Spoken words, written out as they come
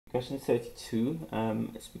Question 32, so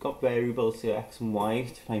we've got variables here, x and y,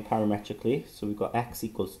 defined parametrically. So we've got x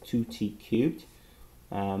equals 2t cubed,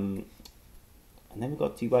 and then we've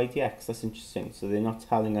got dy dx. That's interesting. So they're not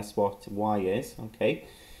telling us what y is, okay?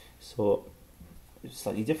 So it's a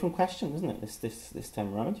slightly different question, isn't it, this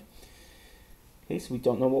time around? Okay, so we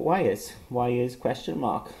don't know what y is. Y is question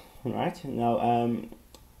mark, all right? Now,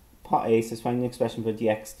 part A says find an expression for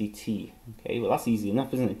dx dt. Okay, well that's easy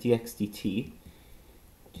enough, isn't it? Dx dt.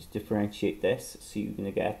 Just differentiate this, so you're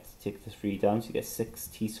going to take the 3 down, so you get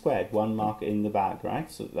 6t squared, one mark in the bag, right?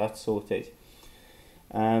 So that's sorted.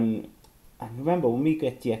 And remember, when we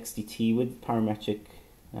get dx dt with parametric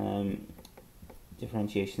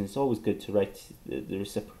differentiation, it's always good to write the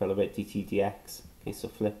reciprocal of it, dt dx. Okay, so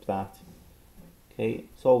flip that. Okay,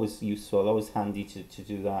 it's always useful, always handy to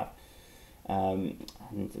do that.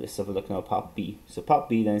 And let's have a look now at part B. So part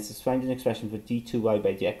B then says find an expression for d2y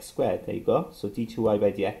by dx squared. There you go. So d2y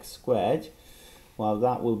by dx squared, well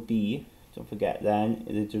that will be, don't forget then,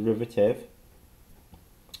 the derivative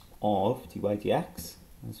of dy dx,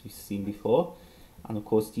 as we've seen before. And of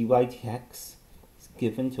course dy dx is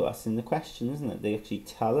given to us in the question, isn't it? They actually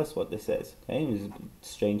tell us what this is. Okay, it's a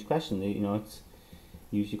strange question. It's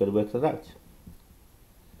usually got to work that out.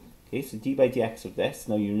 Okay, so d by dx of this,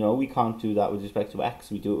 now we can't do that with respect to x,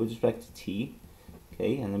 we do it with respect to t.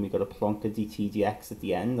 Okay, and then we've got a plonk of dt dx at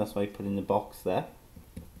the end, that's why I put in the box there.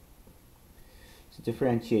 So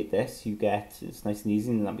differentiate this, you get, it's nice and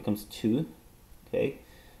easy, and that becomes 2, okay,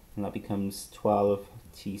 and that becomes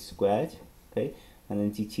 12t squared, okay, and then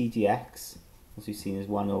dt dx, as we've seen, is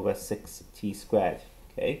 1 over 6t squared,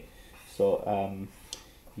 okay. So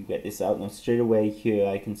you get this out. Now straight away here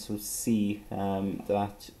I can sort of see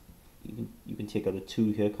that you can take out a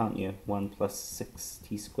 2 here, can't you? 1 plus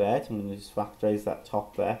 6t squared. I'm going to just factorize that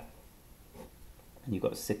top there, and you've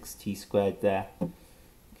got 6t squared there.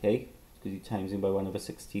 Okay, because you're timesing by 1 over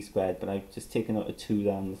 6t squared, but I've just taken out a 2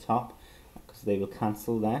 down the top because they will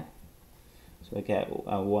cancel there. So I get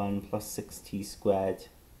 1 plus 6t squared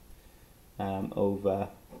over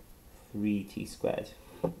 3t squared.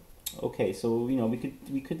 Okay, so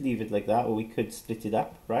we could leave it like that, or we could split it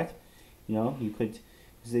up, right? You could.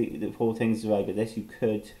 The whole thing's divided by this, you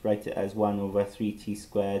could write it as 1 over 3t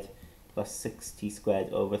squared plus 6t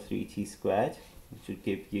squared over 3t squared, which would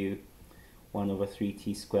give you 1 over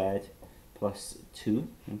 3t squared plus 2.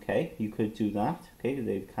 Okay, you could do that. Okay,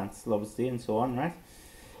 they'd cancel obviously and so on, right?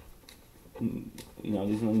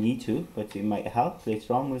 There's no need to, but it might help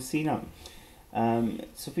later on. We'll see now.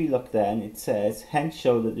 So if we look then, it says hence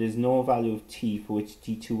show that there is no value of t for which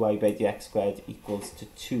d2y by dx squared equals to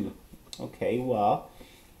 2. Okay, well,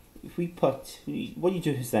 if we put, what you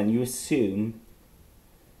do is then you assume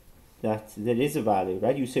that there is a value,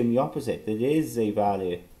 right? You assume the opposite. There is a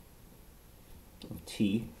value of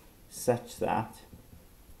t such that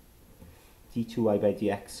d2y by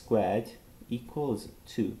dx squared equals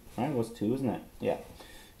 2, right? It was 2, wasn't it? Yeah.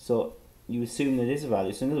 So you assume there is a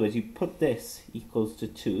value. So in other words, you put this equals to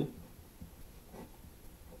 2.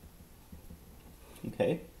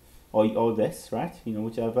 Okay. Or this, right?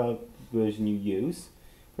 Whichever version you use.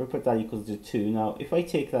 We'll put that equals to 2. Now, if I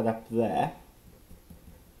take that up there,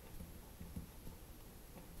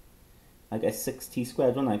 I get 6t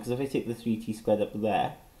squared, won't I? Because if I take the 3t squared up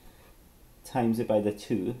there, times it by the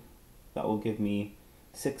 2, that will give me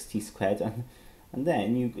 6t squared. And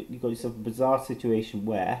then you've got yourself a bizarre situation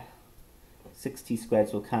where 6t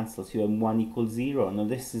squareds will cancel, so you have 1 equals 0. Now,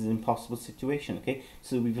 this is an impossible situation, okay?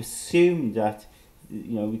 So we've assumed that,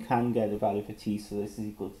 we can get a value for t, so this is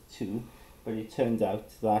equal to 2. But it turned out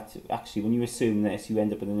that actually when you assume this, you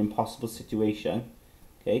end up in an impossible situation,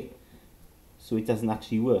 okay? So it doesn't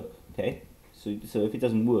actually work, okay? So if it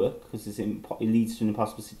doesn't work, because it leads to an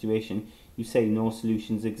impossible situation, you say no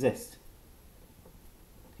solutions exist,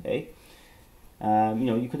 okay?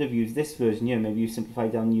 You could have used this version here, maybe you simplify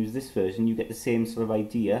down and use this version, you get the same sort of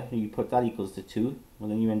idea, you put that equals to 2, well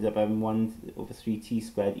then you end up having 1 over 3t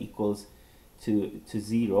squared equals to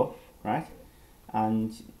 0, right?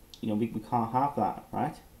 And we can't have that,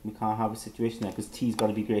 right? We can't have a situation there because t's got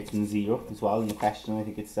to be greater than 0 as well in the question, I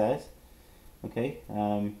think it says. Okay,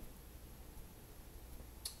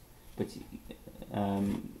 but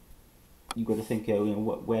you've got to think,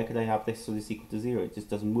 where could I have this so this equal to 0? It just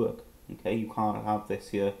doesn't work. Okay, you can't have this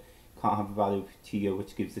here, can't have a value of t here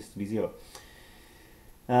which gives this to be 0.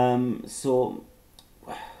 So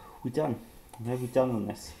we're done. We're done on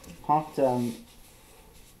this. Part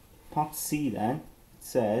C then.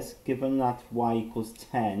 Says, given that y equals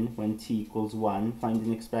 10 when t equals 1, find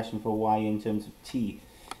an expression for y in terms of t.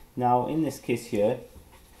 Now, in this case here,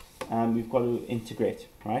 we've got to integrate,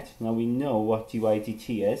 right? Now we know what dy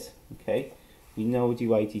dt is, okay? We know dy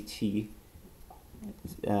dt,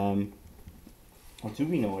 or do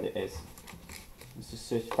we know what it is? Let's just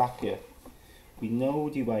search back here. We know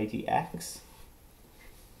dy dx,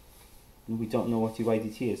 and we don't know what dy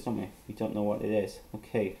dt is, don't we? We don't know what it is.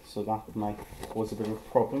 Okay, so that might cause a bit of a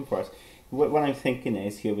problem for us. What I'm thinking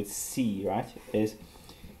is here with c, right, is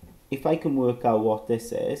if I can work out what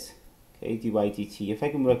this is, okay, dy dt, if I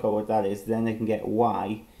can work out what that is, then I can get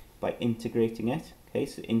y by integrating it. Okay,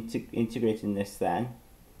 so integrating this then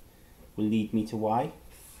will lead me to y.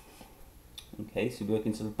 Okay, so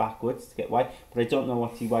working sort of backwards to get y, but I don't know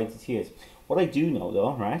what dy dt is. What I do know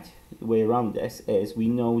though, right, the way around this is we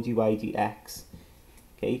know dy dx,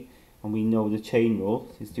 okay, and we know the chain rule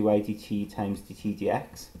is dy dt times dt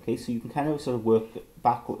dx. Okay, so you can kind of sort of work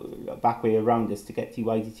back way around this to get dy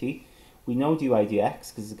dt. We know dy dx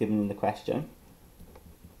because it's given in the question.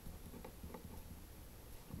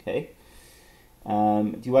 Okay,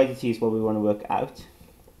 dy dt is what we want to work out,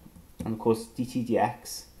 and of course dt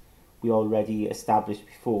dx we already established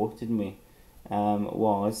before, didn't we?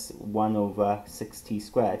 Was 1 over 6t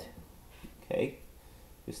squared. Okay,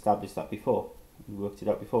 we established that before, we worked it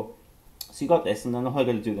out before. So you got this, and then all I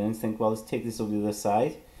got to do then is think, well, let's take this over the other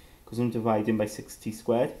side, because I'm dividing by 6t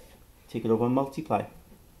squared, take it over and multiply.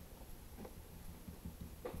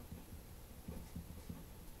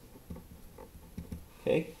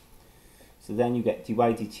 Okay, so then you get dy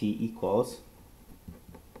dt equals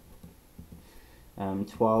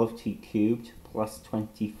 12t cubed plus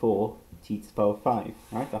 24t to the power 5,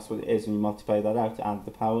 right? That's what it is when you multiply that out to add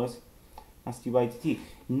the powers. That's dy dt.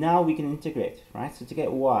 Now we can integrate, right? So to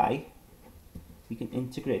get y, we can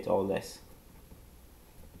integrate all this.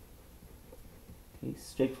 Okay,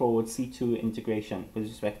 straightforward C2 integration with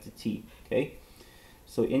respect to t. Okay,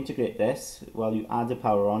 so integrate this, well, you add a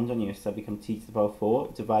power on, don't you? So that becomes t to the power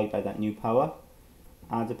 4, divide by that new power,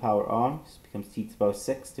 add a power on, so it becomes t to the power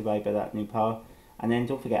 6, divide by that new power, and then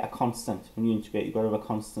don't forget a constant. When you integrate, you've got to have a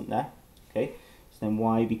constant there. Okay, so then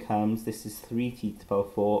y becomes, this is 3t to the power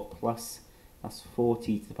 4 plus, that's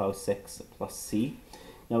 4t to the power 6 plus c.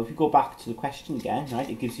 Now if you go back to the question again, right,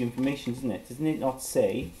 it gives you information, doesn't it? Doesn't it not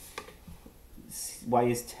say y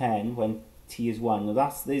is 10 when t is 1? Now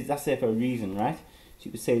that's there for a reason, right? So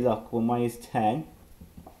you could say, look, when y is 10,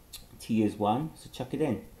 t is 1, so chuck it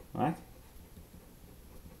in, right?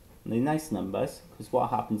 And they're nice numbers, because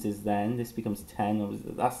what happens is then this becomes 10, or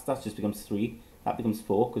that just becomes 3, that becomes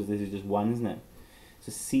 4, because this is just 1, isn't it?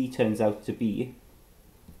 So c turns out to be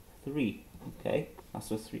 3, okay? That's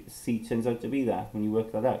what c turns out to be there when you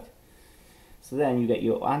work that out. So then you get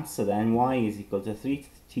your answer then, y is equal to 3t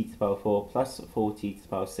to the power 4 plus 4t to the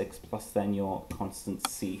power 6 plus then your constant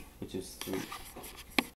c, which is 3.